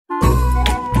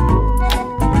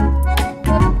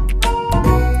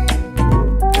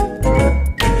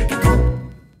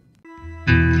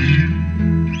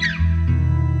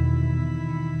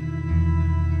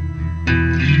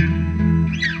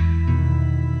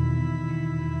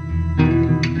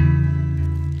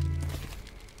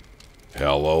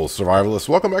Hello, survivalists.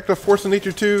 Welcome back to Force of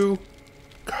Nature 2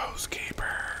 Ghost Keeper.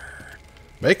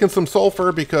 Making some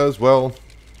sulfur because, well,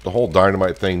 the whole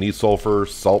dynamite thing needs sulfur,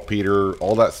 saltpeter,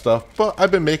 all that stuff. But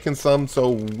I've been making some, so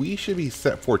we should be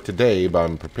set for today, but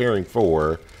I'm preparing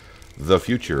for the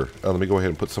future. Let me go ahead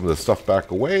and put some of this stuff back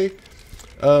away.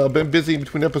 I've been busy in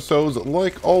between episodes.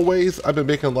 Like always, I've been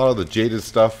making a lot of the jaded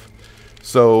stuff.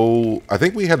 So, I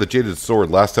think we had the jaded sword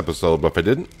last episode, but if I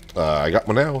didn't, I got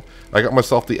one now. I got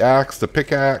myself the axe, the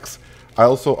pickaxe. I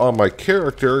also, on my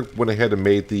character, went ahead and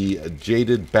made the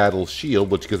jaded battle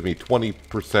shield, which gives me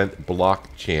 20%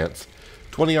 block chance.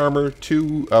 20 armor,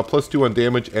 plus 2 on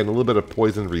damage, and a little bit of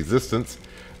poison resistance.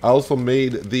 I also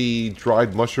made the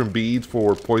dried mushroom beads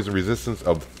for poison resistance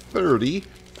of 30.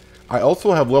 I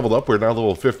also have leveled up. We're now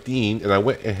level 15, and I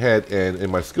went ahead and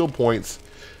in my skill points,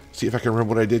 see if I can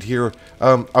remember what I did here.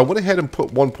 I went ahead and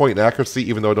put 1 point in accuracy,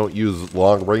 even though I don't use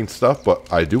long range stuff,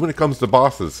 but I do when it comes to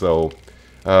bosses. So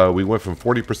we went from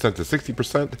 40% to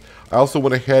 60%. I also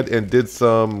went ahead and did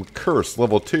some curse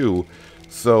level 2.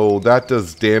 So that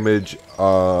does damage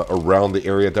around the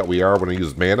area that we are when I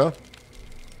use mana.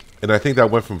 And I think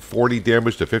that went from 40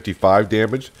 damage to 55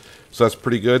 damage. So that's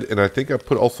pretty good. And I think I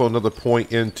put also another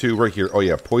point into right here. Oh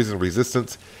yeah, poison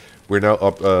resistance. We're now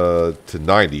up to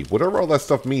 90. Whatever all that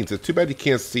stuff means. It's too bad you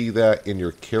can't see that in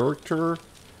your character.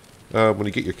 When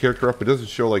you get your character up, it doesn't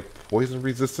show like poison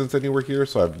resistance anywhere here.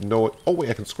 So I have no... Oh wait,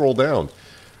 I can scroll down.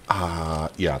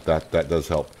 Yeah, that does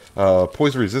help.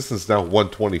 Poison resistance is now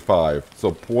 125.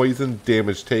 So poison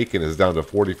damage taken is down to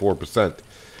 44%.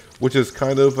 Which is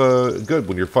kind of good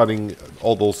when you're fighting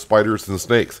all those spiders and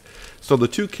snakes. So the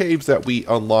 2 caves that we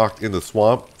unlocked in the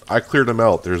swamp, I cleared them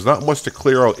out. There's not much to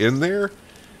clear out in there.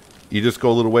 You just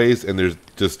go a little ways, and there's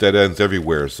just dead ends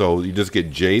everywhere. So you just get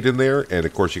jade in there, and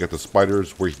of course you got the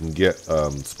spiders where you can get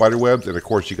spider webs, and of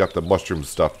course you got the mushroom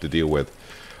stuff to deal with.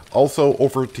 Also,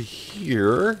 over to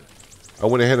here, I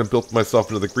went ahead and built myself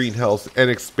into the greenhouse and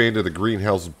expanded the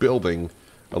greenhouse building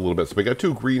a little bit. So we got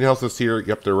 2 greenhouses here.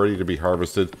 Yep, they're ready to be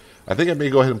harvested. I think I may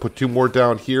go ahead and put 2 more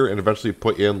down here, and eventually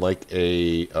put in like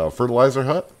a fertilizer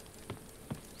hut.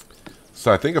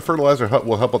 So I think a fertilizer hut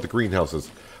will help out the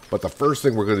greenhouses. But the first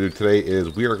thing we're going to do today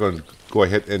is we are going to go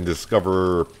ahead and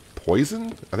discover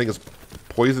poison. I think it's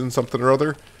poison something or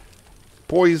other.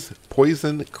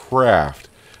 Poison craft.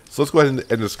 So let's go ahead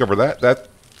and discover that. That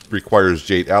requires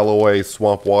jade alloy,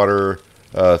 swamp water,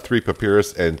 3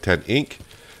 papyrus, and 10 ink.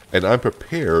 And I'm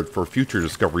prepared for future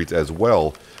discoveries as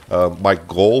well. My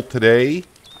goal today,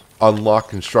 unlock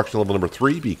construction level number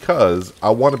 3, because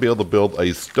I want to be able to build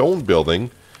a stone building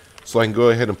so I can go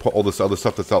ahead and put all this other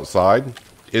stuff that's outside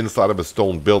inside of a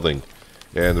stone building.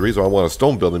 And the reason I want a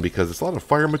stone building because it's a lot of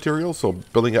fire material, so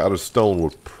building it out of stone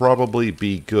would probably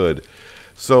be good.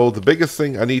 So the biggest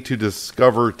thing I need to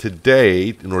discover today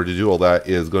in order to do all that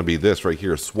is going to be this right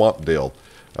here, swamp dale.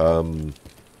 I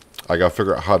gotta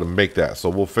figure out how to make that, so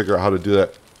we'll figure out how to do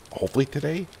that hopefully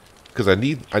today, because I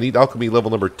need alchemy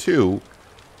level number 2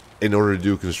 in order to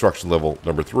do construction level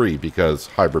number 3, because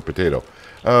hybrid potato.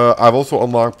 I've also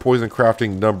unlocked poison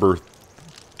crafting number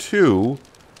 2,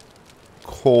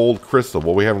 cold crystal.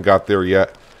 Well, we haven't got there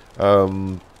yet,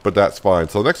 but that's fine.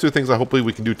 So the next 2 things I hopefully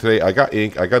we can do today, I got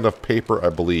ink, I got enough paper, I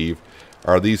believe,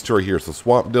 are these 2 right here. So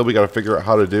swamp dale we got to figure out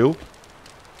how to do,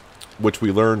 which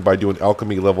we learned by doing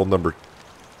alchemy level number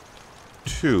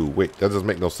 2. Wait, that doesn't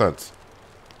make no sense.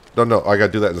 No, I got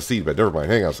to do that in the seed bed. Never mind.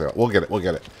 Hang on a second. We'll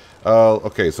get it.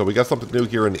 Okay, so we got something new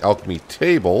here in the alchemy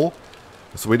table.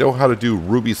 So we know how to do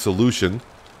ruby solution,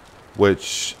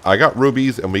 which I got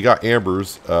rubies and we got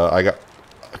ambers. I got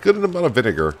a good amount of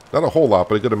vinegar. Not a whole lot,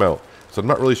 but a good amount. So I'm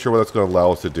not really sure what that's going to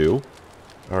allow us to do.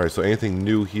 Alright, so anything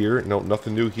new here? No,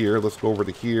 nothing new here. Let's go over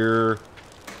to here.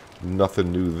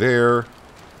 Nothing new there.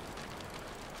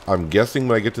 I'm guessing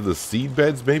when I get to the seed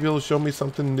beds, maybe it'll show me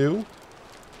something new.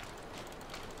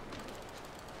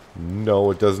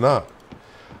 No, it does not.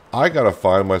 I gotta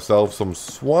find myself some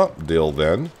swamp dill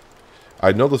then.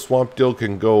 I know the swamp dill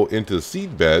can go into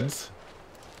seed beds.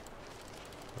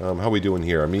 How we doing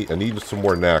here? I need some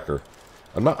more nacre.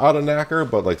 I'm not out of nacre,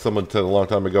 but like someone said a long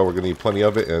time ago, we're gonna need plenty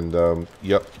of it. And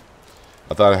yep,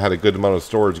 I thought I had a good amount of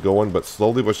storage going, but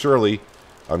slowly but surely,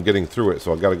 I'm getting through it.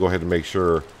 So I gotta go ahead and make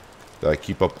sure that I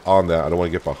keep up on that. I don't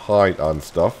want to get behind on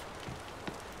stuff.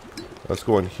 Let's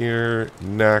go in here.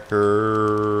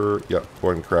 Nacre. Yep, go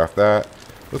ahead and craft that.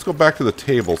 Let's go back to the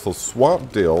table. So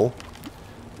swamp dill,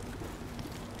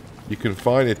 you can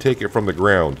find and take it from the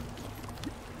ground.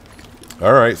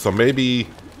 Alright, so maybe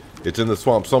it's in the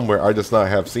swamp somewhere. I just not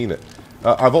have seen it.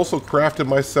 I've also crafted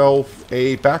myself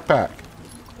a backpack.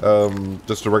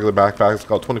 Just a regular backpack. It's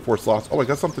called 24 slots. Oh, I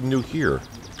got something new here.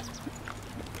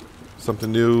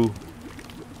 Something new.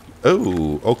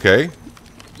 Oh, okay.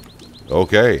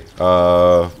 Okay.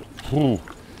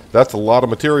 That's a lot of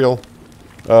material.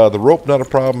 The rope, not a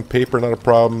problem. Paper, not a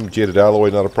problem. Jaded alloy,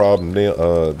 not a problem.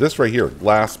 Nail, this right here,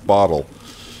 glass bottle.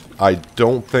 I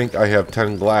don't think I have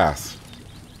 10 glass.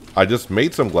 I just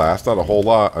made some glass, not a whole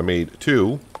lot. I made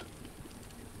 2.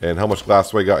 And how much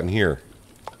glass do I got in here?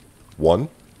 1.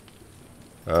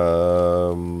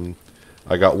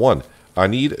 I got 1. I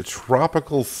need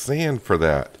tropical sand for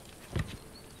that.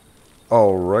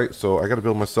 Alright, so I gotta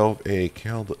build myself a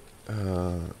calderon.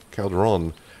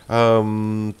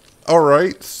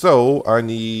 Alright, so I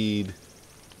need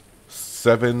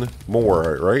 7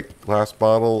 more, right? Glass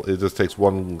bottle, it just takes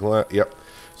 1 glass. Yep.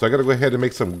 So I gotta go ahead and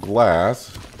make some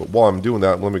glass. But while I'm doing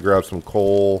that, let me grab some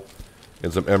coal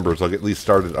and some embers. I'll get at least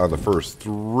started on the first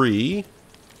 3.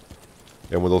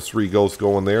 And with those 3 ghosts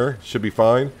going there, should be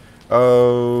fine.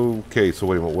 Okay, so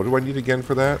wait a minute. What do I need again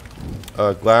for that?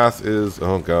 Glass is,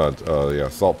 oh god, yeah,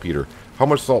 saltpeter. How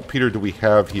much saltpeter do we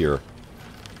have here?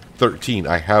 13.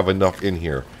 I have enough in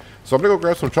here. So I'm going to go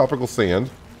grab some tropical sand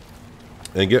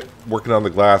and get working on the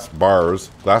glass bars.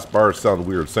 Glass bars sound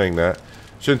weird saying that.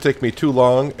 Shouldn't take me too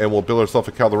long, and we'll build ourselves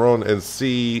a calderon and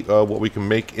see what we can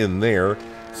make in there.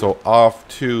 So off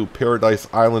to Paradise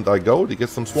Island I go to get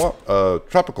some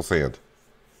tropical sand.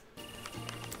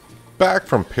 Back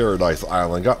from Paradise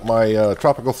Island, got my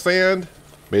tropical sand,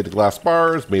 made the glass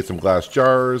bars, made some glass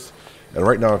jars, and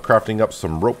right now I'm crafting up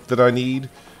some rope that I need.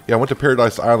 Yeah, I went to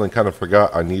Paradise Island, kind of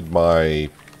forgot I need my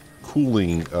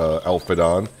cooling outfit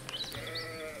on.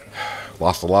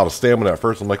 Lost a lot of stamina at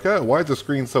first. I'm like, oh, why is the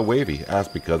screen so wavy? That's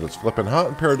because it's flipping hot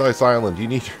in Paradise Island. You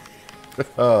need your...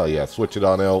 oh, yeah, switch it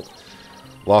on out.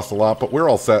 Lost a lot, but we're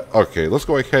all set. Okay, let's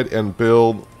go ahead and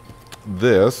build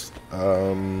this.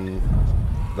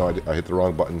 No, I hit the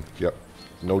wrong button. Yep,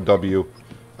 no W.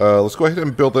 Let's go ahead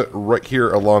and build it right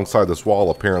here alongside this wall,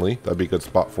 apparently. That'd be a good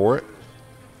spot for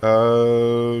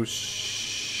it.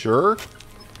 Sure.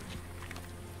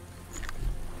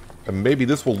 And maybe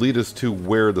this will lead us to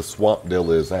where the swamp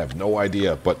dill is. I have no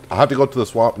idea, but I'll have to go to the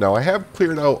swamp. Now, I have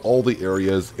cleared out all the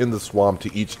areas in the swamp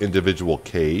to each individual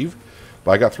cave.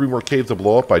 But I got 3 more caves to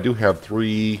blow up. I do have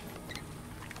 3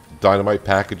 dynamite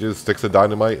packages, sticks of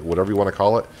dynamite, whatever you want to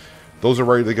call it. Those are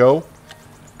ready to go.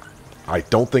 I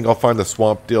don't think I'll find the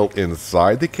swamp dill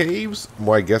inside the caves.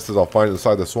 My guess is I'll find it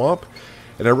inside the swamp.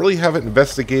 And I really haven't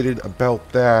investigated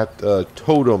about that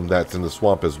totem that's in the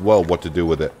swamp as well, what to do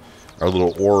with it. Our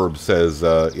little orb says,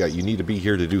 yeah, you need to be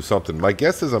here to do something. My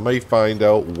guess is I may find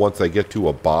out once I get to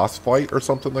a boss fight or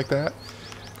something like that.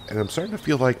 And I'm starting to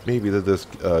feel like maybe that this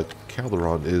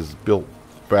calderon is built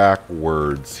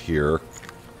backwards here.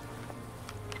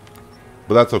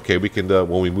 But that's okay. We can,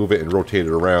 when we move it and rotate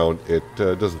it around, it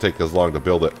doesn't take as long to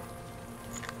build it.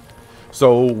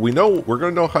 So we're going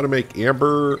to know how to make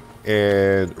amber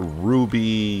and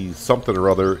ruby something or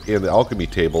other in the alchemy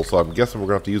table. So I'm guessing we're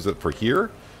going to have to use it for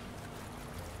here.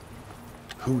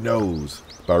 Who knows?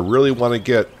 But I really want to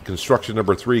get construction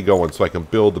number 3 going so I can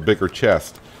build the bigger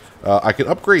chest. I can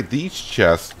upgrade these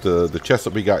chests, the chests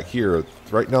that we got here.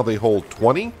 Right now they hold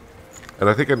 20. And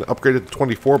I think I can upgrade it to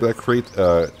 24, but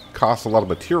that costs a lot of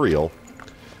material.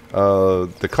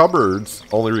 The cupboards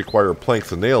only require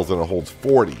planks and nails, and it holds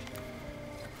 40.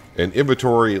 And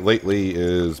inventory lately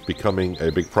is becoming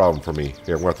a big problem for me.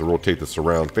 Yeah, I'm going to have to rotate this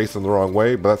around. Facing the wrong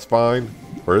way, but that's fine.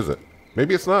 Or is it?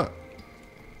 Maybe it's not.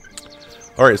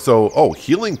 Alright, so, oh,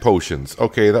 healing potions.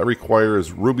 Okay, that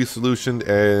requires ruby solution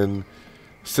and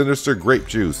sinister grape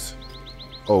juice.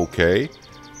 Okay.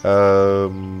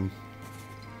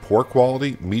 Poor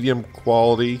quality, medium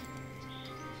quality.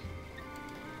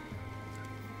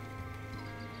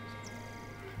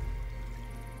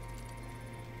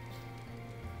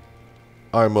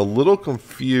 I'm a little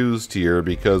confused here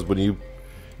because when you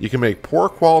can make poor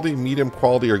quality, medium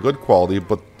quality, or good quality,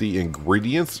 but the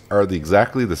ingredients are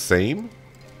exactly the same.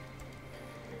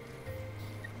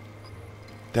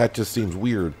 That just seems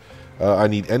weird. I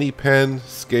need any pen,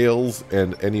 scales,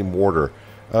 and any mortar.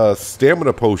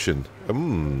 Stamina potion.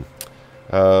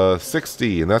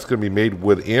 60, and that's going to be made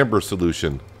with amber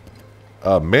solution.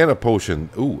 Mana potion.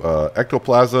 Ooh,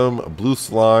 ectoplasm, blue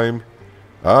slime.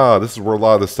 Ah, this is where a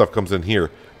lot of this stuff comes in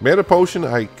here. Mana potion,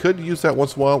 I could use that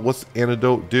once in a while. What's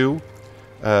antidote do?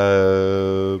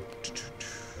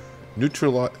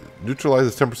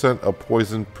 Neutralizes 10% of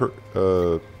poison per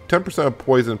 10% of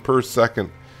poison per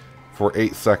second for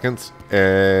 8 seconds,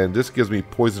 and this gives me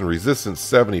poison resistance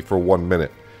 70 for 1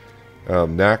 minute.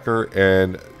 Knacker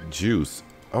and juice.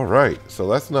 Alright, so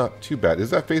that's not too bad.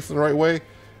 Is that facing the right way?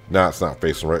 Nah, it's not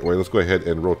facing the right way. Let's go ahead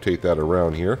and rotate that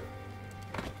around here.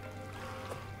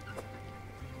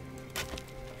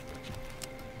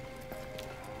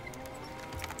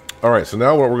 Alright, so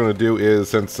now what we're going to do is,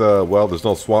 since, well, there's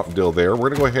no swamp dill there, we're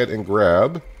going to go ahead and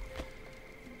grab...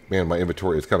 Man, my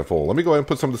inventory is kind of full. Let me go ahead and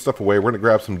put some of this stuff away. We're going to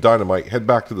grab some dynamite, head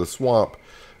back to the swamp.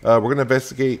 We're going to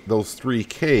investigate those 3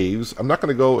 caves. I'm not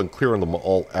going to go and clear them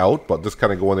all out, but just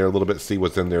kind of go in there a little bit, see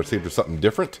what's in there, see if there's something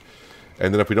different.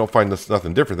 And then if we don't find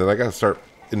nothing different, then I got to start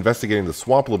investigating the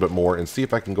swamp a little bit more and see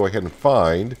if I can go ahead and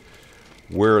find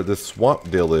where this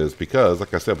swamp dill is. Because,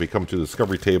 like I said, if we come to the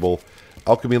discovery table,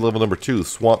 alchemy level number 2,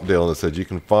 swamp dill, and it says you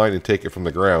can find and take it from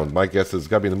the ground. My guess is it's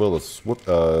got to be in the middle of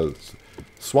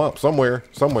swamp somewhere.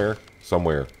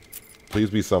 Please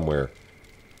be somewhere.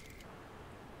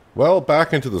 Well,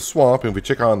 back into the swamp, and if we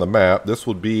check on the map, this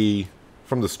would be,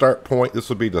 from the start point, this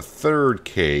would be the 3rd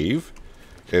cave.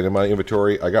 And in my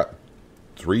inventory, I got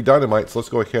 3 dynamites. Let's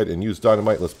go ahead and use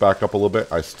dynamite. Let's back up a little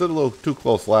bit. I stood a little too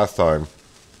close last time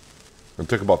and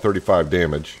took about 35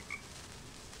 damage.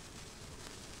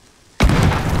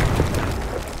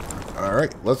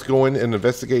 Alright, let's go in and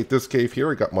investigate this cave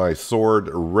here. I got my sword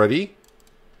ready.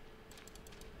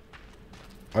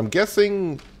 I'm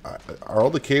guessing, are all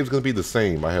the caves going to be the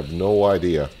same? I have no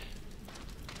idea.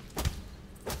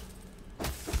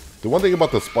 The one thing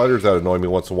about the spiders that annoy me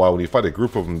once in a while, when you fight a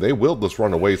group of them, they will just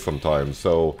run away sometimes.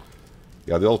 So,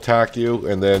 yeah, they'll attack you,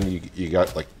 and then you got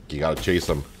to chase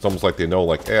them. It's almost like they know,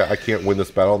 like, I can't win this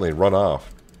battle, and they run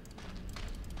off.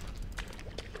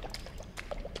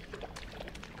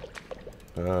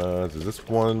 Is this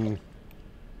one...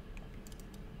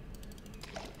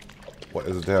 What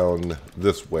is down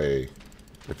this way,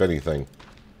 if anything?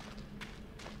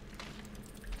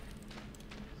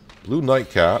 Blue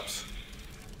nightcaps.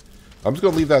 I'm just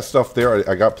going to leave that stuff there.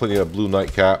 I got plenty of blue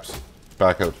nightcaps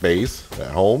back at base,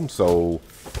 at home. So,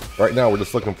 right now we're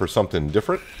just looking for something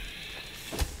different.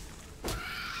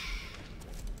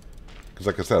 Because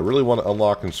like I said, I really want to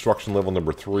unlock construction level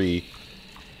number 3.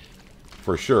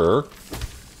 For sure.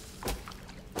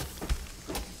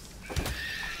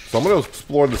 So I'm going to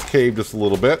explore this cave just a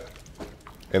little bit.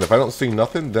 And if I don't see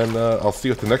nothing, then I'll see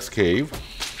you at the next cave.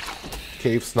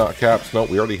 Cave snot caps. Nope,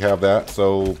 we already have that.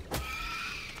 So,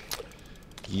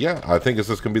 yeah, I think it's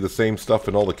just going to be the same stuff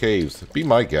in all the caves. Be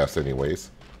my guess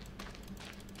anyways.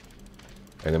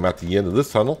 And I'm at the end of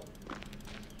this tunnel.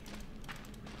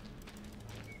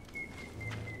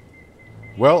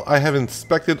 Well, I have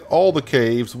inspected all the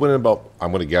caves. Went about,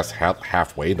 I'm going to guess,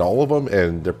 halfway into all of them.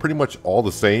 And they're pretty much all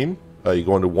the same. You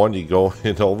go into one, you go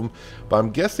into all of them. But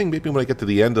I'm guessing maybe when I get to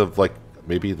the end of, like,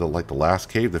 maybe the last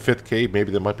cave, the 5th cave,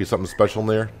 maybe there might be something special in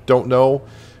there. Don't know.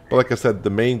 But like I said, the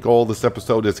main goal of this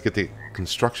episode is to get to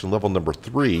construction level number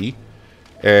 3.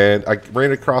 And I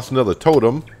ran across another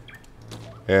totem.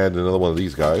 And another one of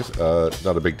these guys.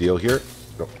 Not a big deal here.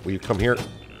 No, will you come here?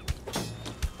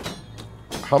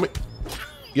 How many?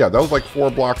 Yeah, that was like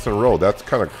 4 blocks in a row. That's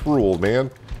kind of cruel,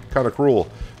 man. Kind of cruel.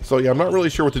 So yeah, I'm not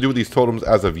really sure what to do with these totems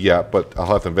as of yet, but I'll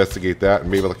have to investigate that. And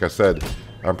maybe, like I said,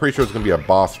 I'm pretty sure it's going to be a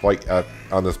boss fight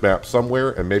on this map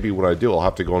somewhere. And maybe when I do, I'll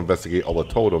have to go investigate all the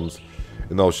totems.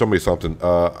 And they'll show me something.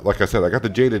 Like I said, I got the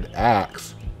jaded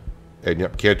axe. And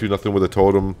yep, can't do nothing with a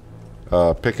totem.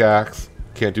 Pickaxe,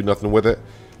 can't do nothing with it.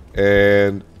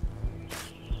 And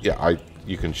yeah,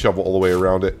 you can shovel all the way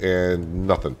around it and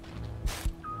nothing.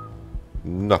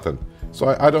 Nothing.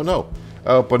 So I don't know.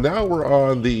 But now we're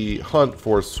on the hunt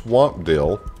for swamp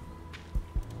dill.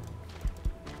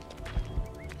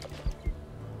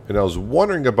 And I was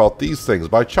wondering about these things.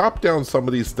 But I chopped down some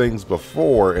of these things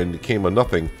before and it came a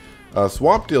nothing.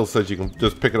 Swamp dill says you can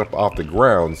just pick it up off the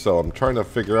ground. So I'm trying to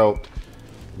figure out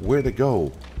where to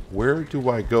go. Where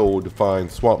do I go to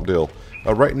find swamp dill?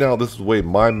 Right now, this is the way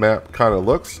my map kind of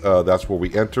looks. That's where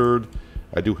we entered.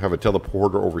 I do have a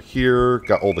teleporter over here.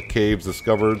 Got all the caves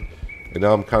discovered. And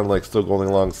now I'm kind of like still going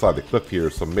alongside the cliff here.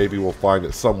 So maybe we'll find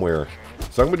it somewhere.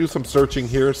 So I'm going to do some searching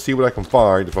here. See what I can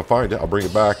find. If I find it, I'll bring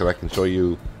it back and I can show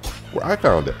you where I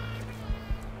found it.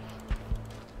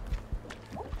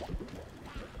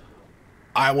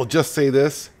 I will just say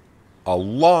this. A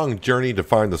long journey to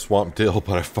find the swamp dill,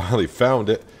 but I finally found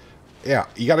it. Yeah,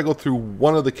 you got to go through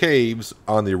one of the caves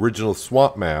on the original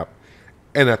swamp map.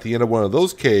 And at the end of one of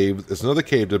those caves, there's another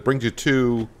cave that brings you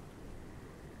to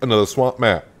another swamp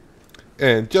map.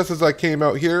 And just as I came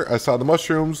out here, I saw the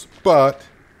mushrooms, but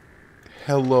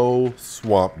hello,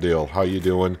 swamp dill. How you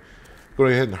doing? Go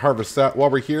ahead and harvest that while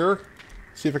we're here.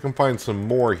 See if I can find some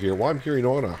more here. While I'm here, you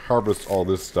know, I'm going to harvest all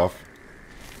this stuff.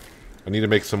 I need to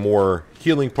make some more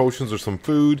healing potions or some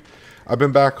food. I've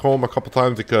been back home a couple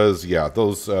times because, yeah,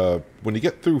 those, when you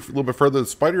get through a little bit further, the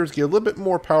spiders get a little bit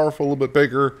more powerful, a little bit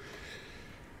bigger.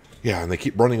 Yeah, and they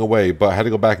keep running away, but I had to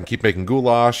go back and keep making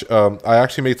goulash. I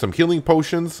actually made some healing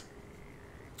potions.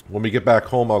 When we get back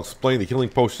home, I'll explain the healing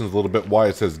potions a little bit, why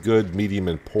it says good, medium,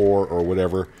 and poor, or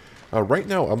whatever. Right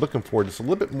now, I'm looking for just a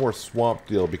little bit more swamp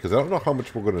deal, because I don't know how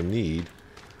much we're going to need.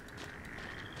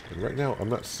 And right now, I'm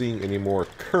not seeing any more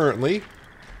currently.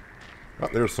 Oh,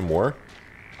 there's some more.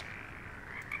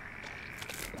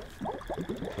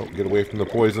 Oh, get away from the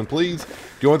poison, please.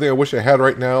 The only thing I wish I had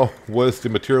right now was the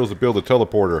materials to build a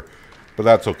teleporter. But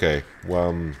that's okay.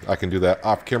 Well, I can do that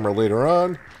off camera later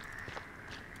on.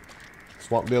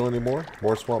 Swamp Bill anymore?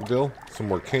 More Swamp Bill. Some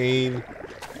more cane.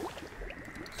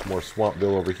 Some more Swamp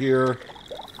Bill over here.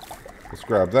 Let's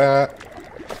grab that.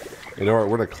 You know what?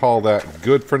 We're going to call that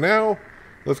good for now.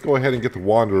 Let's go ahead and get the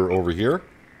Wanderer over here.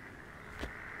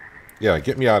 Yeah,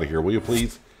 get me out of here, will you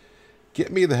please?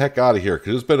 Get me the heck out of here,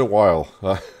 because it's been a while.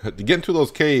 To get into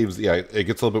those caves, yeah, it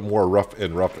gets a little bit more rough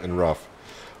and rough and rough.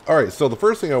 Alright, so the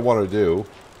first thing I want to do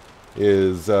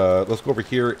is, let's go over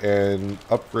here and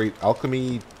upgrade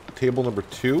alchemy table number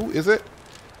 2, is it?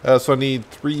 So I need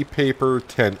 3 paper,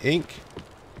 10 ink.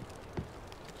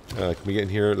 Can we get in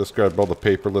here? Let's grab all the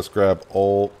paper. Let's grab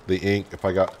all the ink. If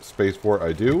I got space for it,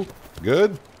 I do.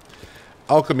 Good.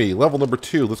 Alchemy, level number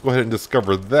 2. Let's go ahead and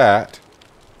discover that.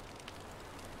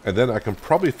 And then I can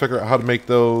probably figure out how to make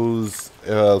those.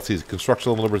 Let's see,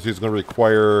 construction level number 2 is going to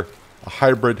require a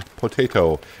hybrid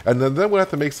potato. And then we'll have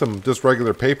to make some just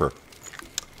regular paper.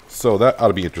 So that ought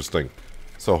to be interesting.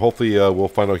 So hopefully we'll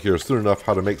find out here soon enough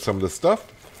how to make some of this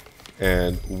stuff.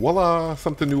 And voila,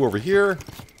 something new over here.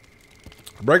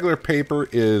 Regular paper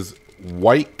is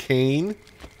white cane.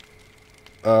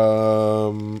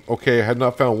 Okay, I had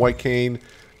not found white cane.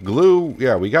 Glue,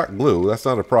 yeah, we got glue. That's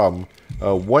not a problem.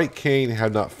 White cane,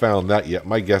 had not found that yet.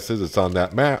 My guess is it's on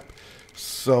that map.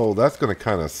 So that's going to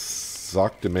kind of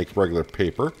suck to make regular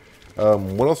paper.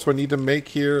 What else do I need to make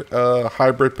here?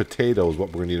 Hybrid potato is what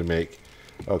we're going to need to make.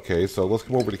 Okay, so let's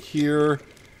come over to here.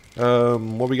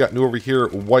 What we got new over here?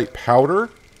 White powder.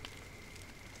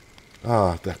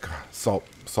 Ah, that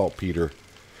saltpeter.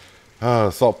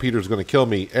 Saltpeter's going to kill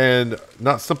me. And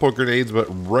not simple grenades, but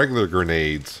regular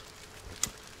grenades.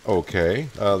 Okay.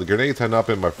 The grenades have not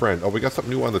been my friend. Oh, we got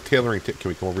something new on the tailoring table. Can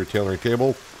we come over to the tailoring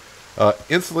table?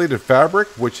 Insulated fabric,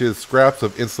 which is scraps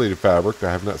of insulated fabric.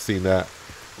 I have not seen that.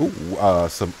 Ooh,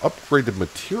 some upgraded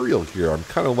material here. I'm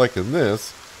kind of liking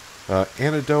this.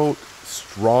 Antidote,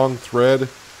 strong thread.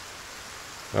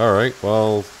 All right.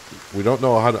 Well, we don't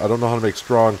know how to, I don't know how to make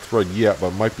strong thread yet, but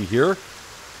it might be here.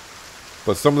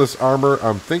 But some of this armor,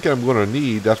 I'm thinking I'm going to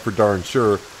need. That's for darn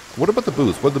sure. What about the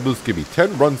boost? What did the boost give me?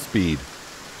 10 run speed.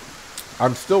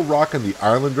 I'm still rocking the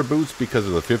Islander boots because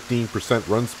of the 15%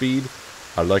 run speed.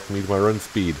 I like me my run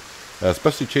speed,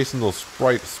 especially chasing those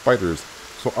spiders.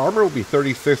 So armor will be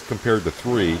 36 compared to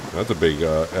 3. That's a big.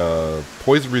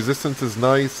 Poison resistance is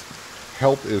nice.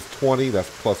 Health is 20. That's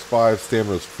plus 5.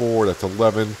 Stamina is 4. That's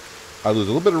 11. I lose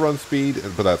a little bit of run speed,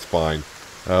 but that's fine.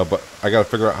 But I got to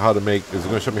figure out how to make. It's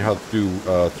going to show me how to do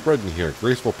thread in here.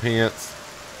 Graceful pants.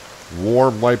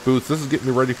 Warm light boots. This is getting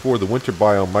me ready for the winter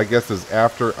biome. My guess is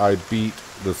after I beat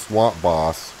the swamp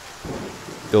boss,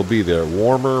 it'll be there.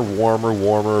 Warmer, warmer,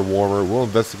 warmer, warmer. We'll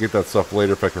investigate that stuff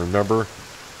later if I can remember.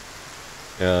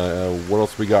 What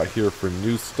else we got here for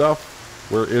new stuff?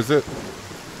 Where is it?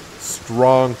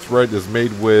 Strong thread is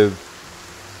made with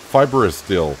fibrous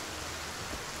steel.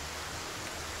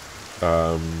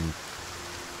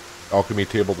 Alchemy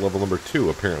table level number 2,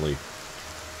 apparently.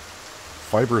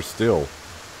 Fibrous steel.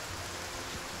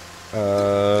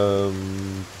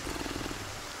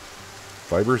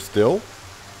 Fiber still?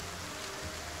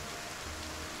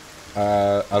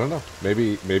 I don't know.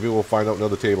 Maybe we'll find out in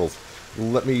other tables.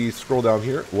 Let me scroll down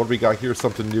here. What do we got here?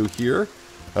 Something new here.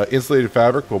 Insulated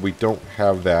fabric. Well, we don't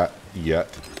have that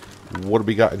yet. What do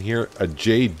we got in here? A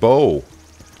jade bow.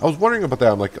 I was wondering about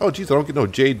that. I'm like, oh, geez, I don't get no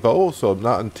jade bow. So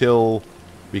not until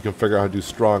we can figure out how to do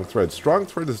strong thread. Strong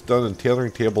thread is done in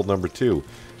tailoring table number 2.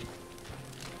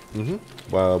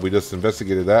 Well, we just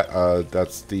investigated that.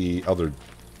 That's the other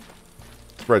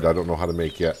thread I don't know how to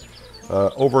make yet.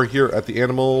 Over here at the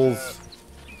animals.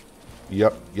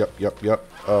 Yep.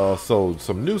 So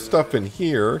some new stuff in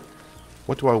here.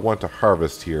 What do I want to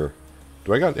harvest here?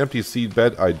 Do I got an empty seed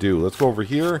bed? I do. Let's go over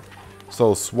here.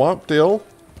 So swamp dill.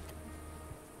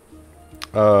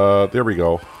 There we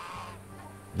go.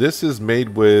 This is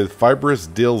made with fibrous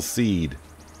dill seed.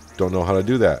 Don't know how to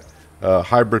do that.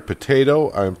 Hybrid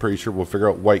potato. I'm pretty sure we'll figure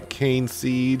out white cane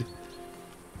seed.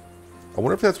 I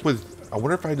wonder if that's with. I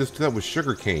wonder if I just do that with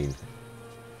sugar cane.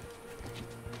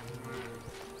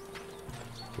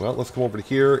 Well, let's come over to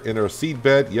here in our seed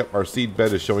bed. Yep, our seed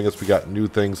bed is showing us we got new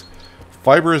things.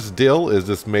 Fibrous dill is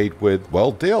just made with,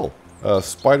 well, dill.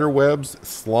 Spider webs,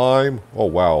 slime. Oh,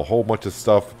 wow, a whole bunch of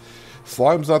stuff.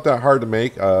 Slime's not that hard to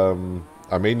make.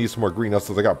 I may need some more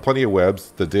greenhouses. I got plenty of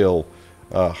webs. The dill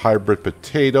hybrid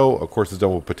potato, of course, is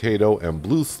done with potato and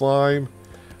blue slime.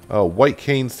 White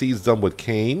cane seeds done with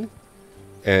cane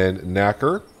and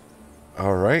nacre.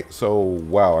 All right, so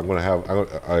wow, I'm gonna have.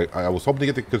 I was hoping to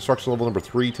get the construction level number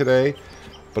 3 today,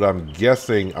 but I'm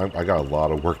guessing I got a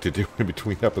lot of work to do in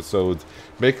between episodes.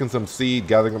 Making some seed,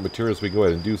 gathering up materials. We go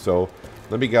ahead and do so.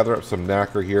 Let me gather up some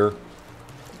nacre here,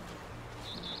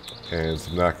 and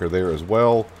some nacre there as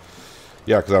well.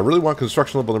 Yeah, because I really want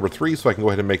construction level number 3 so I can go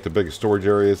ahead and make the biggest storage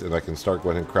areas, and I can start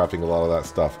going and crafting a lot of that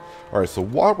stuff. All right, so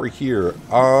while we're here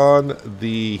on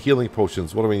the healing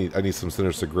potions, what do we need? I need some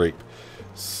Sinister Grape.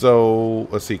 So,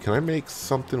 let's see, can I make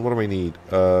something? What do I need?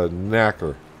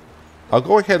 Nacre. I'll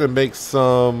go ahead and make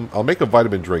some, I'll make a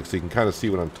vitamin drink so you can kind of see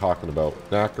what I'm talking about.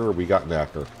 Nacre, we got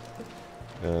nacre.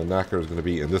 Nacre is going to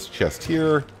be in this chest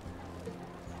here.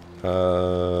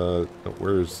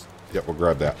 Where's, yeah, we'll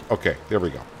grab that. Okay, there we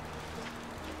go.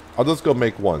 I'll just go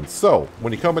make one. So,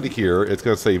 when you come into here, it's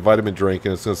going to say vitamin drink,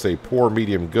 and it's going to say poor,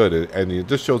 medium, good, and it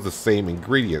just shows the same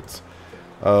ingredients.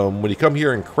 When you come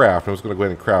here and craft, I'm just going to go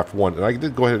ahead and craft one, and I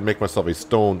did go ahead and make myself a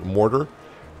stone mortar,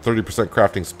 30%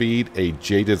 crafting speed, a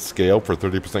jaded scale for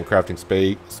 30% crafting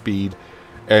speed,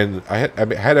 and I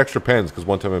had extra pens, because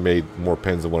one time I made more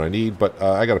pens than what I need, but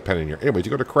I got a pen in here. Anyways, you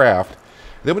go to craft,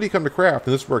 then when you come to craft,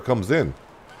 and this is where it comes in,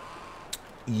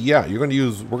 yeah, we're gonna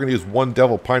use 1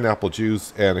 devil pineapple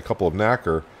juice and a couple of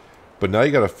nacre, but now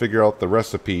you got to figure out the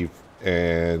recipe.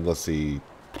 And let's see,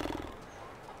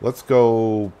 let's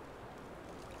go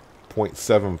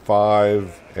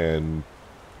 0.75 and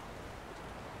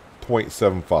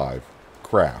 0.75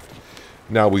 craft.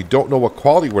 Now we don't know what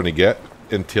quality we're gonna get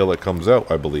until it comes out,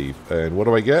 I believe. And what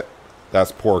do I get?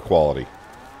 That's poor quality.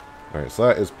 All right, so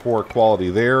that is poor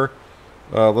quality there.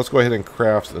 Let's go ahead and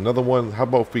craft another one. How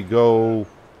about if we go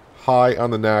high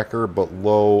on the nacre, but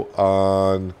low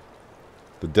on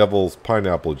the devil's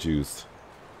pineapple juice?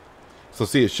 So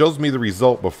see, it shows me the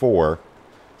result before.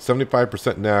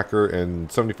 75% nacre and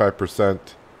 75%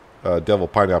 devil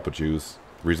pineapple juice.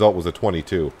 The result was a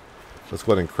 22. Let's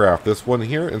go ahead and craft this one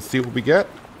here and see what we get.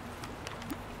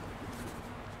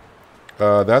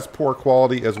 That's poor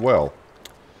quality as well.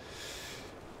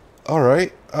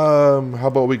 Alright, how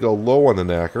about we go low on the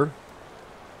nacre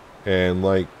and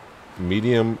like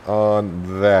medium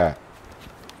on that.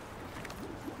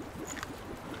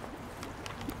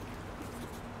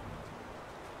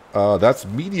 That's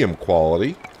medium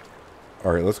quality.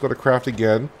 Alright, let's go to craft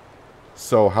again.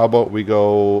 So how about we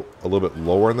go a little bit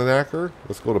lower in the nacre?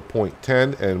 Let's go to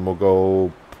 0.10 and we'll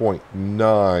go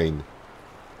 0.9.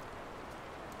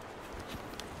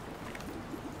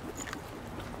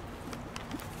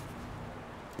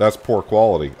 That's poor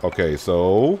quality. Okay,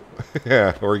 so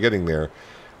yeah, we're getting there.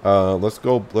 Let's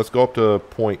go up to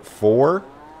 0.4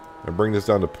 and bring this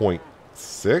down to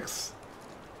 0.6.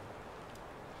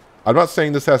 I'm not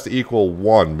saying this has to equal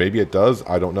 1. Maybe it does.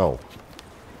 I don't know.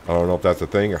 I don't know if that's a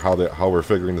thing or how we're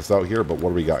figuring this out here, but what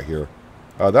do we got here?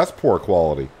 That's poor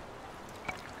quality.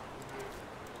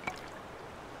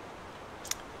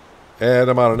 And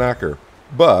I'm out of nacre.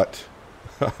 But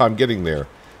I'm getting there.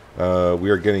 We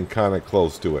are getting kind of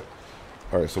close to it.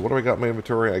 Alright, so what do I got in my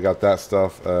inventory? I got that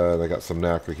stuff, and I got some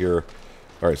nacre here.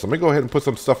 Alright, so I'm going to go ahead and put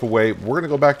some stuff away. We're going to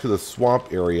go back to the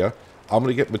swamp area. I'm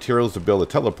going to get materials to build a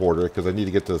teleporter, because I need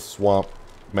to get to swamp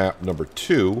map number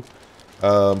 2.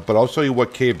 But I'll show you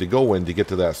what cave to go in to get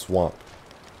to that swamp.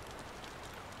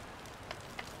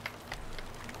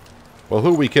 Well,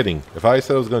 who are we kidding? If I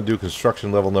said I was going to do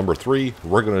construction level number 3,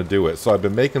 we're going to do it. So I've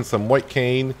been making some white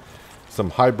cane,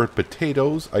 some hybrid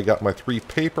potatoes. I got my 3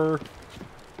 paper.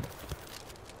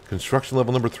 Construction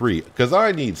level number 3. Because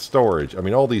I need storage. I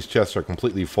mean, all these chests are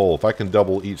completely full. If I can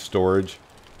double each storage,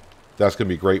 that's going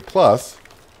to be great. Plus,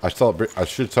 I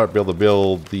should start being able to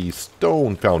build the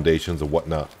stone foundations and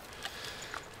whatnot.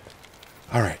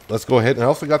 Alright, let's go ahead. And I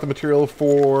also got the material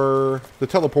for the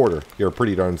teleporter here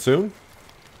pretty darn soon.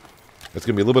 It's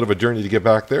going to be a little bit of a journey to get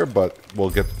back there, but we'll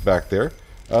get back there.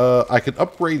 I can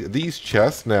upgrade these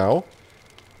chests now.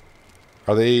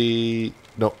 Are they...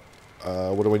 No.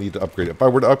 What do I need to upgrade? If I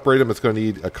were to upgrade them, it's going to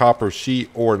need a copper sheet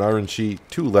or an iron sheet,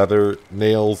 2 leather,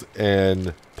 nails,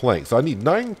 and planks. So I need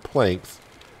 9 planks,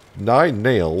 9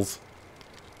 nails,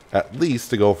 at least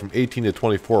to go from 18 to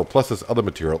 24, plus this other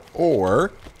material.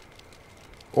 Or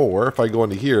if I go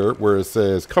into here, where it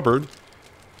says cupboard,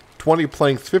 20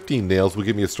 planks, 15 nails will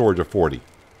give me a storage of 40.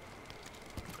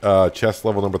 Chest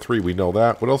level number 3, we know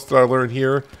that. What else did I learn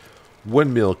here?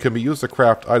 Windmill can be used to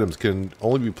craft items, can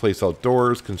only be placed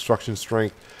outdoors, construction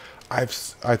strength. I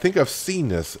think I've seen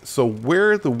this. So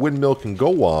where the windmill can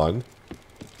go on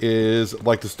is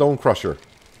like the stone crusher.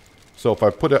 So if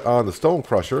I put it on the stone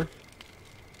crusher,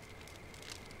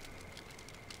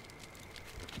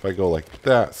 if I go like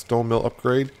that, stone mill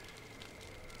upgrade,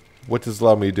 what does it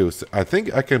allow me to do? So I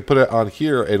think I can put it on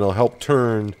here and it'll help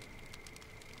turn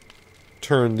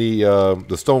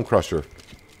the stone crusher.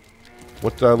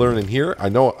 What did I learn in here? I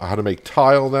know how to make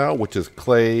tile now, which is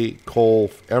clay, coal,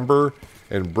 ember,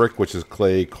 and brick, which is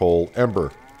clay, coal,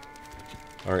 ember.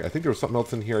 Alright, I think there was something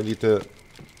else in here I need to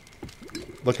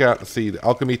look at and see. The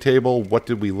alchemy table, what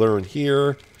did we learn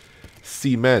here?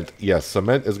 Cement. Yes,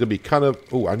 cement is going to be kind of...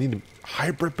 Oh, I need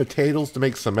hybrid potatoes to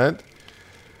make cement.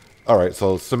 Alright,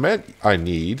 so cement I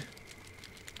need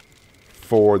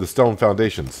for the stone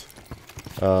foundations.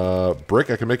 Brick,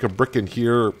 I can make a brick in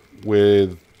here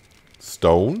with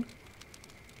stone.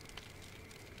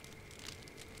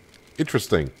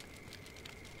 Interesting.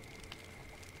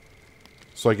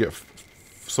 So I get...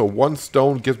 So one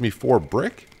stone gives me 4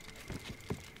 brick?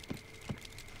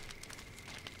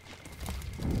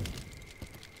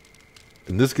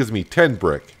 And this gives me 10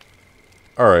 brick.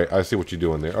 Alright, I see what you're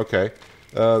doing there. Okay.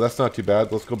 That's not too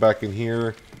bad. Let's go back in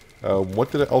here.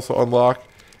 What did it also unlock?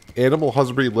 Animal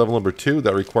husbandry level number 2.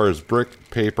 That requires brick,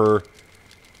 paper.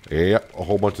 Yep, a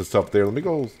whole bunch of stuff there. Let me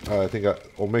go. I think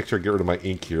I'll make sure I get rid of my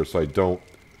ink here so I don't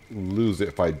lose it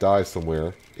if I die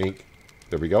somewhere. Ink.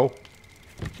 There we go.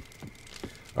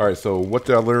 Alright, so what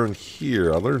did I learn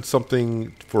here? I learned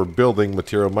something for building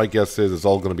material. My guess is it's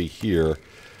all going to be here.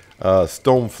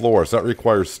 Stone floor. So that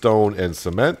requires stone and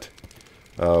cement.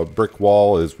 Brick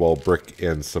wall is, well, brick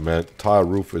and cement. Tile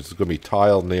roof is going to be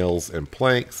tile, nails, and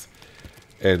planks.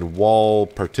 And wall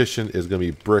partition is going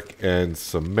to be brick and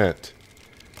cement.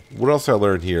 What else did I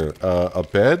learn here? A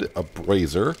bed, a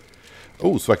brazier.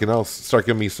 Oh, so I can now start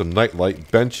giving me some nightlight.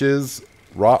 Benches,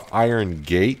 wrought iron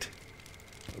gate,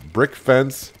 brick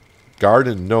fence,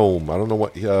 garden gnome. I don't know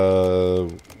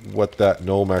what that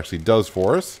gnome actually does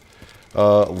for us.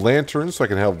 Lanterns, so I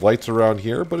can have lights around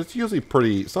here, but it's usually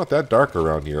pretty... It's not that dark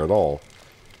around here at all.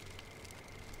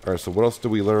 Alright, so what else do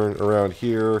we learn around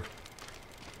here?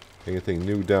 Anything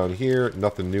new down here?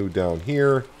 Nothing new down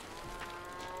here.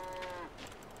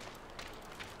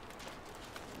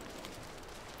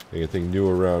 Anything new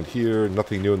around here?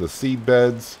 Nothing new in the seed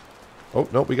beds. Oh,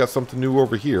 no, we got something new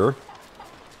over here.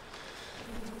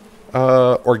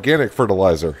 Organic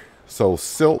fertilizer. So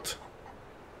silt,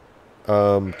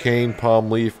 cane, palm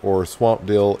leaf, or swamp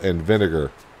dill, and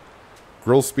vinegar.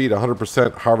 Growth speed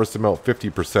 100%, harvest amount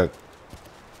 50%.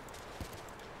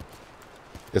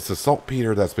 It's the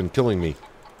saltpeter that's been killing me.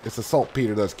 It's the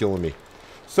saltpeter that's killing me.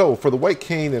 So, for the white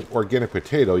cane and organic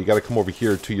potato, you got to come over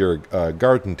here to your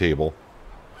garden table.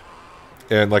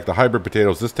 And like the hybrid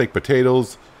potatoes, just take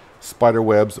potatoes, spider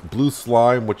webs, blue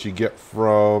slime, which you get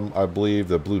from, I believe,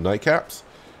 the blue nightcaps.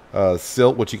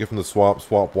 Silt, which you get from the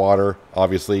swamp water,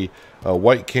 obviously.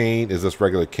 White cane is just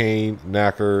regular cane.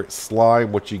 Knacker,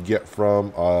 slime, which you get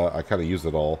from, I kind of use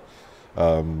it all.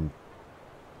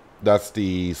 That's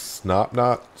the snot,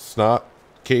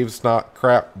 cave snot,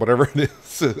 crap, whatever it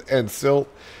is. And silt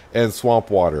and swamp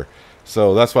water.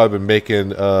 So that's what I've been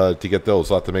making to get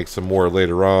those. I'll have to make some more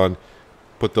later on.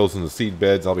 Put those in the seed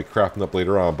beds. I'll be crafting up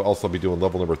later on, but also I'll be doing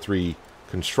level number 3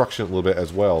 construction a little bit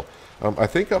as well. I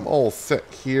think I'm all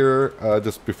set here.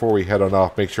 Just before we head on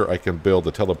off, make sure I can build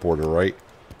a teleporter, right?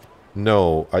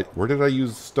 No, where did I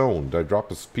use stone? Did I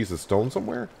drop a piece of stone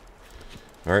somewhere?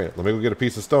 Alright, let me go get a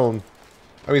piece of stone.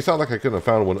 I mean, it's not like I couldn't have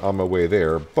found one on my way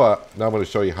there, but now I'm going to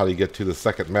show you how to get to the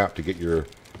second map to get your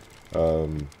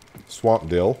swamp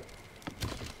dill.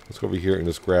 Let's go over here and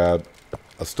just grab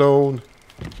a stone.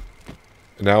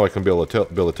 And now I can build a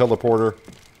teleporter.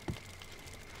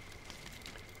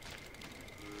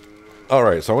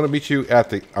 Alright, so I'm going to meet you at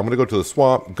the... I'm going to go to the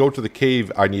swamp, go to the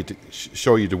cave I need to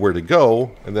show you to where to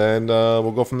go, and then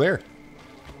we'll go from there.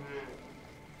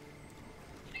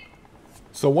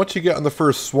 So once you get on the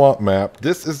first swamp map,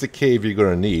 this is the cave you're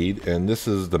going to need, and this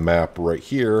is the map right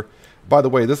here. By the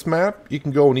way, this map, you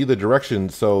can go in either direction,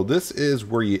 so this is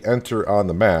where you enter on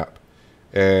the map.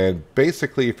 And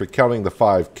basically, if you're counting the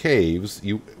 5 caves,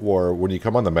 or when you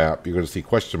come on the map, you're going to see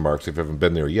question marks if you haven't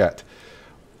been there yet.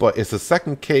 But it's the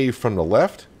second cave from the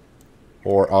left,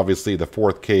 or obviously the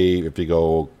 4th cave if you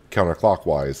go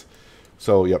counterclockwise.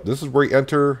 So, yep, this is where you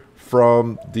enter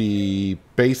from the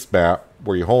base map,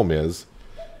 where your home is,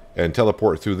 and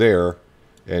teleport through there.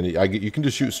 And you can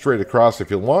just shoot straight across if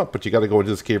you want, but you got to go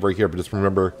into this cave right here. But just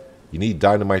remember, you need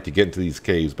dynamite to get into these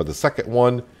caves. But the second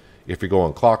one, if you're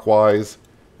going clockwise,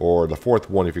 or the 4th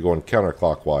one if you're going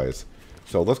counterclockwise.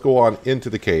 So let's go on into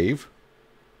the cave.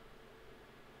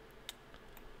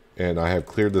 And I have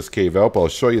cleared this cave out, but I'll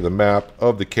show you the map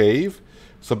of the cave.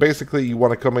 So basically, you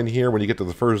want to come in here when you get to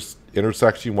the first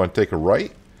intersection. You want to take a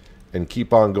right and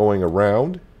keep on going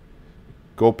around.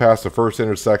 Go past the first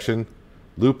intersection,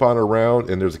 loop on around,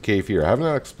 and there's a cave here. I have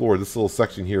not explored this little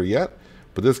section here yet,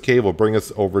 but this cave will bring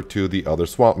us over to the other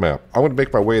swamp map. I'm going to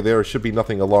make my way there. There should be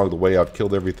nothing along the way. I've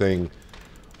killed everything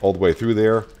all the way through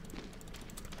there.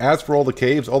 As for all the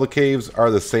caves are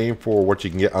the same for what you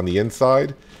can get on the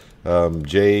inside.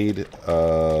 Jade,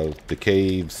 the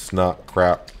cave, snot,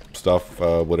 crap, stuff,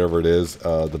 whatever it is.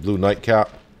 The blue nightcap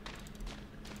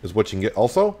is what you can get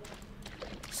also.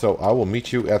 So I will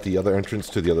meet you at the other entrance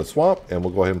to the other swamp, and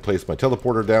we'll go ahead and place my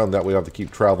teleporter down. That way I don't have to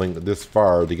keep traveling this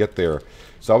far to get there.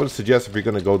 So I would suggest if you're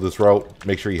going to go this route,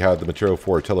 make sure you have the material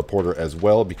for a teleporter as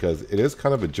well, because it is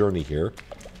kind of a journey here.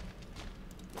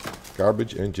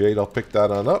 Garbage and jade, I'll pick that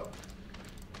on up.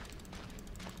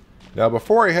 Now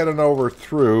before I head on over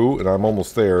through, and I'm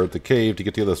almost there, the cave to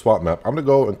get to the other swamp map, I'm going to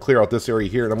go and clear out this area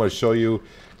here, and I'm going to show you,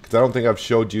 because I don't think I've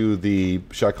showed you the,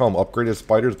 should I call them upgraded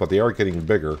spiders, but they are getting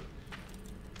bigger.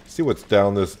 See what's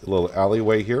down this little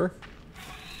alleyway here?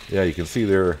 Yeah, you can see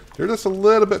they're just a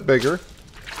little bit bigger.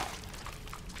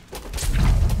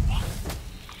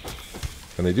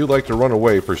 And they do like to run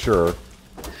away for sure.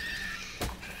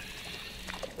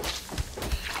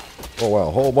 Oh wow,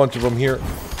 a whole bunch of them here.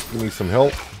 Give me some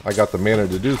help. I got the mana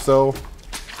to do so.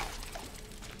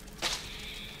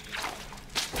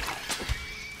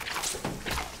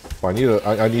 I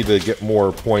need to get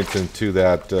more points into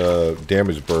that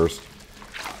damage burst.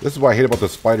 This is what I hate about the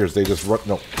spiders. They just run.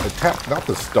 No, attack not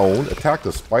the stone. Attack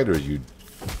the spiders, you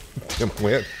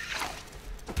dimwit.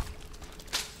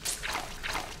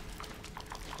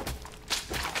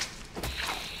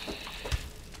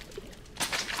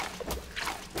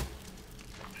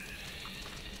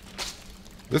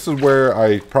 This is where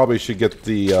I probably should get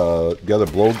the other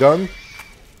blowgun.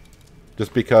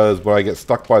 Just because when I get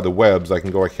stuck by the webs, I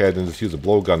can go ahead and just use a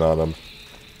blowgun on them.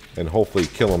 And hopefully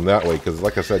kill them that way. Because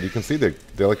like I said, you can see they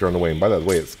like to run away. And by the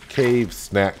way, it's cave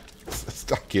snack...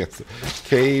 I can't say...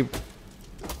 Cave...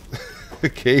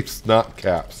 cave snot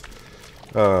caps.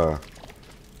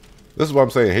 This is what I'm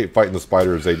saying. I hate fighting the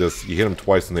spiders. They just... You hit them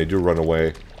twice and they do run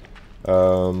away.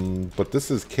 But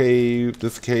this is cave...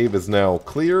 This cave is now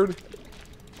cleared.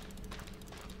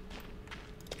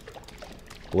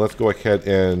 Let's go ahead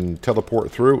and teleport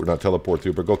through, or not teleport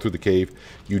through, but go through the cave.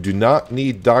 You do not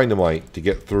need dynamite to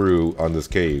get through on this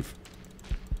cave.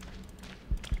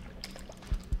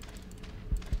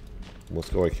 Let's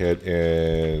go ahead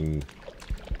and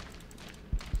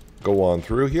go on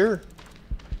through here.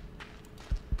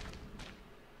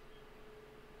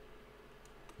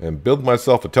 And build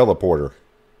myself a teleporter.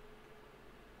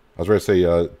 I was ready to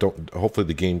say, don't. Hopefully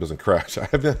the game doesn't crash.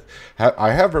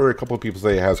 I have heard a couple of people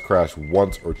say it has crashed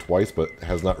once or twice, but it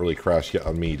has not really crashed yet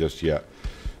on me just yet.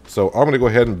 So I'm going to go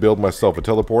ahead and build myself a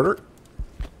teleporter.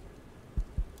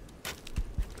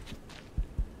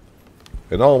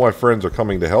 And all my friends are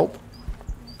coming to help.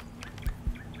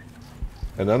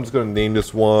 And I'm just going to name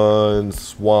this one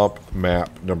Swamp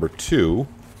Map number 2.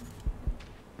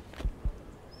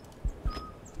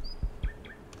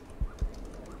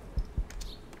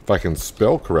 If I can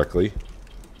spell correctly.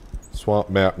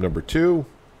 Swamp Map number 2.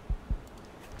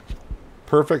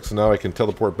 Perfect, so now I can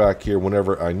teleport back here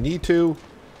whenever I need to,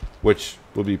 which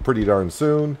will be pretty darn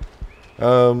soon.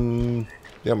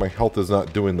 Yeah, my health is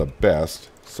not doing the best,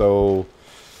 so...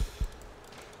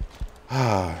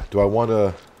 do I want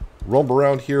to roam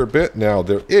around here a bit? Now,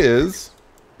 there is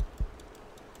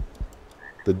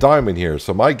the diamond here,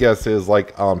 so my guess is,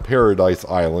 like on Paradise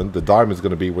Island, the diamond is going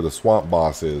to be where the swamp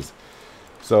boss is.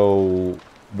 So,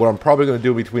 what I'm probably going to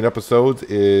do between episodes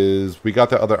is, we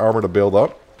got that other armor to build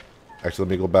up. Actually,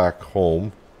 let me go back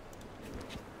home.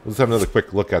 Let's have another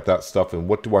quick look at that stuff, and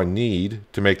what do I need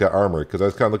to make that armor? Because I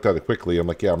just kind of looked at it quickly. I'm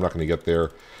like, yeah, I'm not going to get there.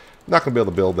 I'm not going to be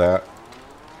able to build that.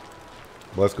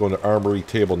 Let's go into armory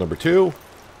table number 2.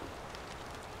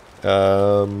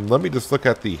 Let me just look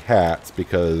at the hats,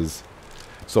 because...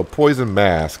 So, poison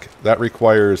mask. That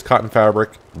requires cotton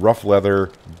fabric, rough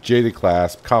leather, jaded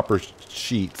clasp, copper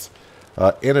sheets,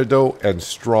 antidote, and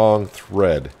strong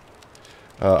thread.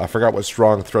 I forgot what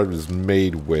strong thread was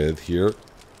made with here.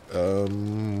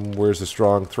 Where's the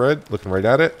strong thread? Looking right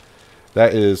at it.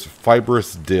 That is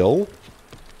fibrous dill.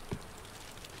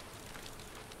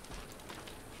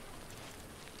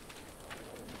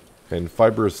 And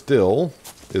fibrous dill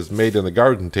is made in the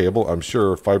garden table. I'm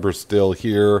sure fibrous dill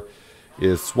here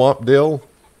is swamp dill,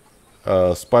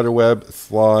 spiderweb,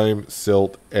 slime,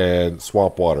 silt, and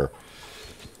swamp water.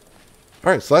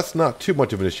 Alright, so that's not too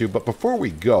much of an issue, but before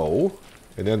we go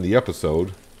and end the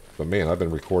episode, But man, I've been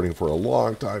recording for a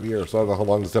long time here, so I don't know how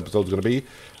long this episode's going to be.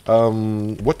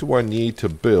 What do I need to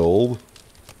build?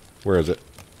 Where is it?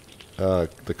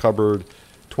 The cupboard.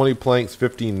 20 planks,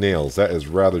 15 nails. That is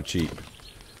rather cheap.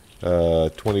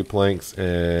 20 planks,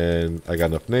 and I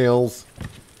got enough nails. I'm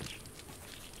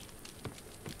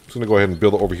just going to go ahead and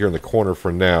build it over here in the corner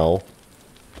for now.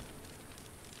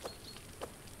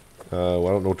 Well, I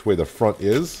don't know which way the front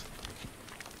is.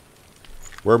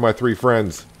 Where are my 3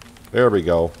 friends? There we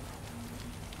go.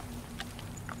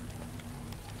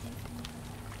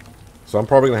 So I'm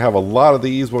probably going to have a lot of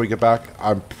these when we get back.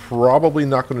 I'm probably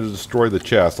not going to destroy the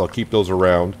chest. I'll keep those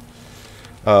around.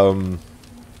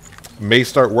 May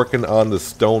start working on the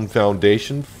stone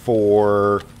foundation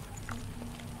for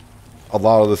a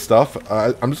lot of the stuff.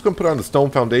 I'm just going to put it on the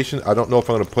stone foundation. I don't know if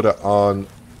I'm going to put it on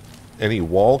any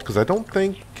wall, because I don't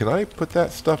think... Can I put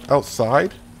that stuff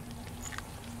outside?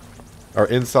 Or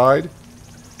inside?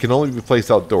 Can only be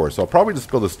placed outdoors. So I'll probably just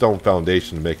build a stone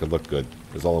foundation to make it look good.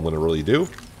 Is all I'm going to really do.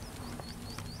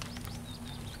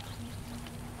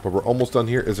 But we're almost done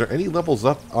here. Is there any levels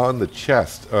up on the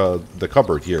chest, the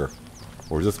cupboard here?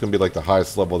 Or is this going to be like the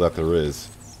highest level that there is?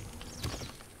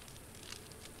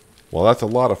 Well, that's a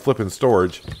lot of flipping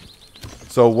storage.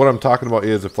 So what I'm talking about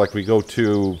is if like we go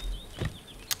to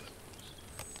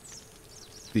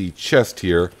the chest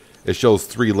here, it shows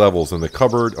 3 levels, and the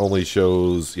cupboard only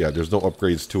shows, yeah, there's no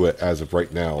upgrades to it as of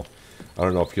right now. I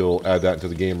don't know if you'll add that into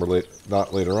the game or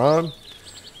not later on.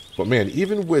 But man,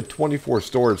 even with 24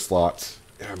 storage slots,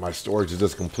 yeah, my storage is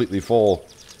just completely full.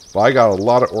 But I got a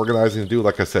lot of organizing to do.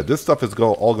 Like I said, this stuff is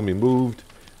all going to be moved.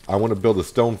 I want to build a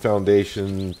stone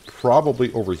foundation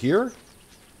probably over here.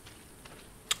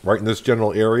 Right in this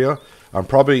general area. I'm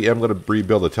probably going to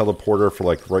rebuild a teleporter for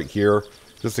like right here.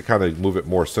 Just to kind of move it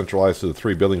more centralized to the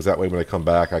 3 buildings. That way when I come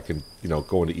back, I can, you know,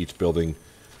 go into each building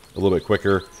a little bit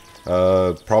quicker.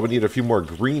 Probably need a few more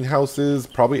greenhouses.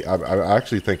 Probably, I'm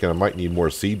actually thinking I might need more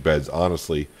seed beds,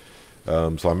 honestly.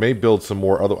 So I may build some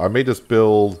more other... I may just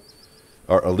build...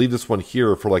 or I'll leave this one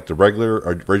here for like the regular,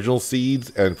 original seeds.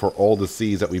 And for all the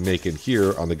seeds that we make in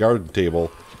here on the garden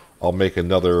table, I'll make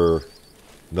another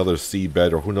seed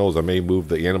bed. Or who knows, I may move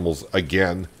the animals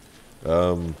again.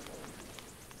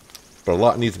 But a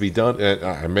lot needs to be done, and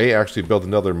I may actually build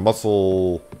another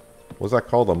muscle... What's that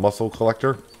called? A muscle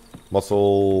collector?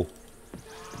 Muscle...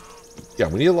 Yeah,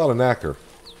 we need a lot of knacker.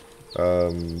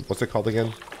 What's it called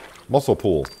again? Muscle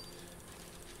pool.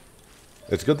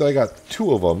 It's good that I got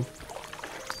 2 of them.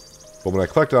 But when I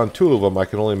collect on 2 of them, I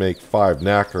can only make 5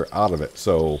 knacker out of it.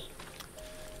 So,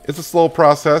 it's a slow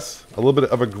process. A little bit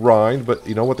of a grind. But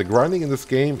you know what? The grinding in this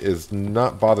game is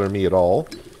not bothering me at all.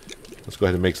 Let's go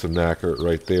ahead and make some knacker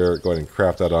right there. Go ahead and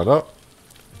craft that on up.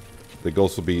 The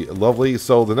ghost will be lovely.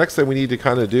 So the next thing we need to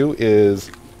kind of do is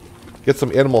get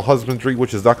some animal husbandry,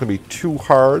 which is not going to be too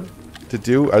hard to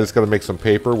do. I just got to make some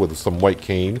paper with some white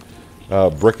cane.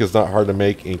 Brick is not hard to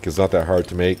make. Ink is not that hard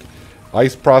to make.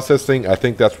 Ice processing, I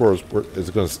think that's where it's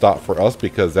going to stop for us,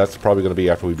 because that's probably going to be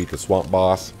after we beat the swamp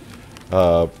boss.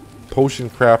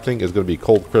 Potion crafting is going to be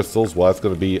cold crystals. Well, that's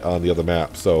going to be on the other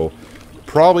map. So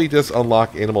probably just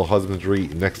unlock animal husbandry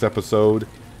next episode,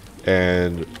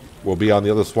 and we'll be on the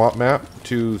other swamp map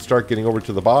to start getting over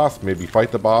to the boss, maybe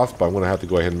fight the boss. But I'm going to have to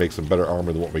go ahead and make some better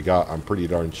armor than what we got, I'm pretty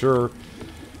darn sure.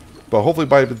 But hopefully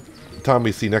by the time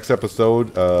we see next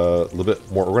episode, a little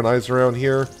bit more organized around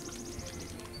here,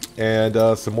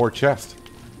 and some more chests.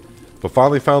 But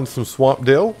finally found some swamp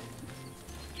dill,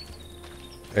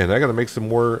 and I got to make some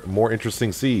more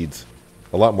interesting seeds.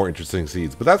 A lot more interesting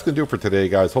seeds. But that's going to do it for today,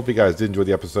 guys. Hope you guys did enjoy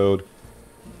the episode.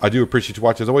 I do appreciate you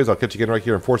watching. As always, I'll catch you again right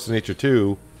here in Force of Nature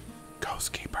 2,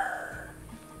 Ghost Keeper.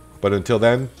 But until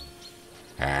then,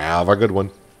 have a good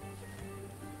one.